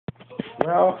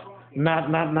Well, not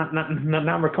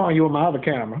I'm recording you with my other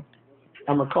camera.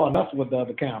 I'm recording us with the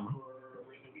other camera.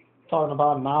 Talking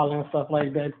about Nala and stuff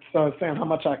like that. Started saying how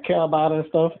much I care about it and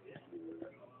stuff.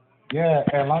 Yeah,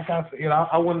 and like I said,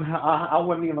 I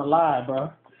wouldn't even lie,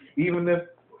 bro. Even if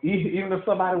even if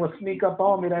somebody would sneak up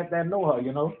on me that know her,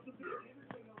 you know.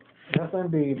 Yes,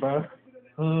 indeed, bro.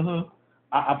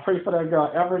 I pray for that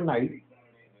girl every night,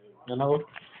 you know.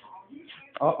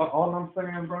 All I'm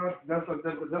saying, bro, that's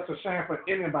a shame for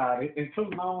anybody,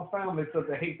 including my own family,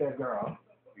 to hate that girl,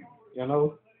 you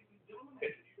know.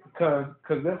 Cause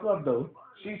that's what though.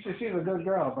 She's a good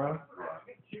girl, bro.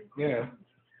 Yeah.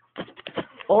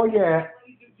 Oh yeah.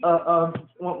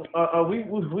 We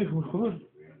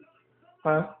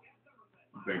huh?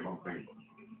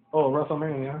 Oh,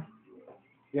 WrestleMania.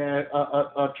 Yeah.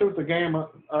 Truth the Gamer,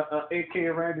 aka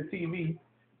Randy TV,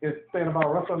 is saying about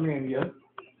WrestleMania.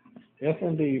 Yes,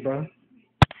 indeed, bro.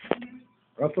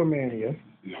 WrestleMania.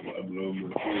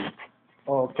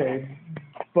 Okay.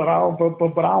 But I don't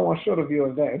want to show the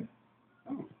viewers that.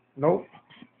 Nope.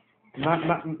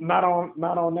 Not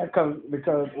on that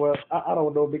because well I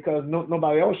don't know because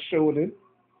nobody else showed it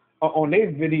on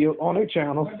their video on their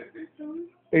channel.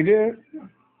 They did.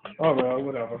 Oh well,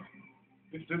 whatever.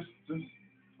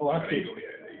 Oh, I see.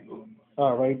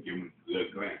 All right.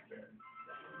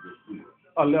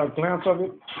 A little glance of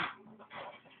it.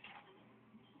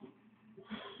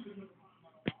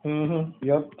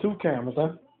 Yep. Two cameras,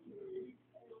 huh?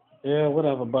 Yeah,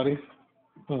 whatever, buddy.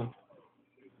 Hmm.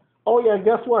 Oh yeah,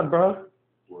 guess what, bro?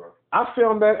 I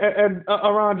filmed that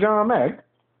around John Mack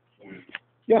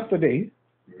yesterday.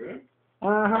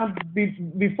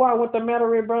 Before I went to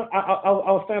Metairie, bro, I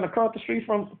was standing across the street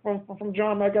from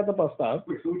John Mack at the bus stop.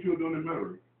 Wait, so what you were doing in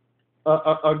Metairie?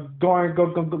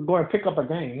 Going pick up a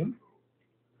game.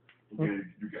 Okay,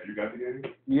 you got the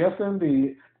game? Yes,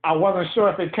 indeed. I wasn't sure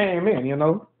if it came in, you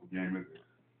know. What game is it?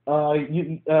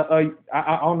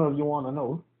 I don't know if you want to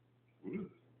know. What is it?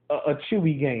 A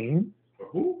Chewy game. A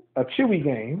who? A Chewy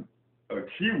game. A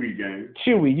Kiwi game?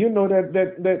 Chewy, you know that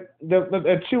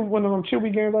Chewy, one of them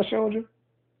Chewy games I showed you.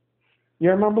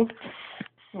 You remember?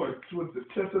 What the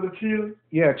Chest of the Cheetah?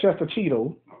 Yeah, Chester Cheeto.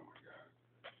 Oh my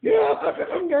god. Yeah,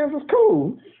 them games was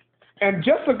cool. And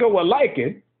Jessica would like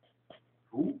it.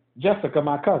 Who? Jessica,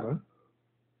 my cousin.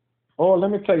 Oh,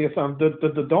 let me tell you something.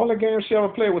 The only game she ever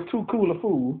played was Too Cool of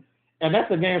Food, and that's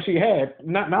the game she had.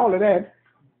 Not only that.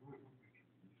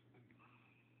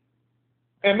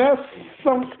 And there's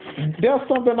something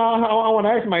I want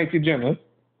to ask my Auntie Jenna.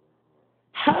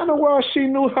 How in the world she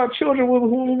knew her children was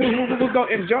going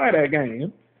to enjoy that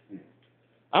game?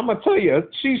 I'm going to tell you,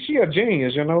 she a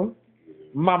genius, you know.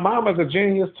 My mama's a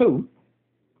genius too.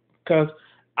 Because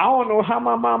I don't know how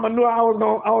my mama knew I was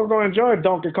going to enjoy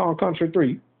Donkey Kong Country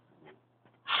 3.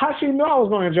 How she knew I was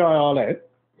going to enjoy all that?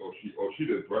 She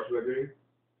did watch that game?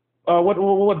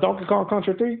 What Donkey Kong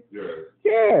Country 3? Yeah.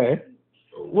 Yeah.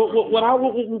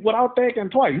 Without thinking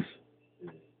twice.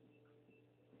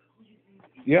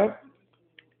 Yep.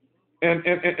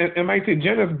 And my Auntie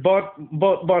Janice bought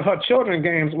her children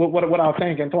games without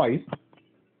thinking twice.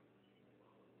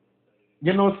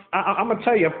 You know, I'm gonna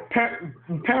tell you,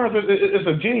 parents is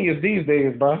a genius these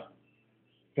days, bro.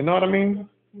 You know what I mean?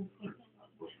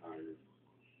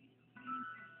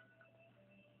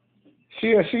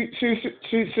 She a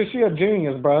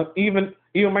genius, bro. Even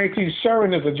my Auntie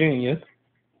Sharon is a genius.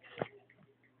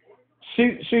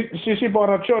 She bought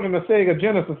her children a Sega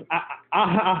Genesis. I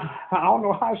don't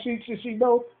know how she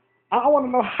know. I want to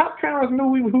know how parents knew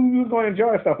we was going to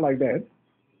enjoy stuff like that,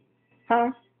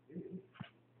 huh?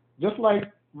 Just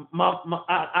like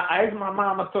I asked my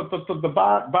mama to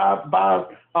buy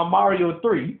a Mario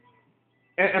 3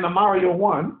 and a Mario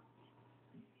 1.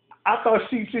 I thought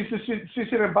she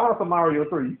didn't buy us a Mario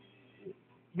 3.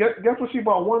 Guess what? She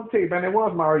bought one tape and it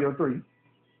was Mario 3.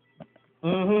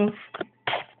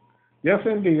 Yes,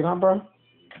 indeed, huh, bro?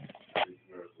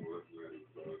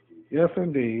 Yes,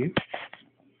 indeed.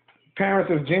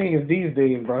 Parents is genius these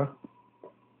days, bro.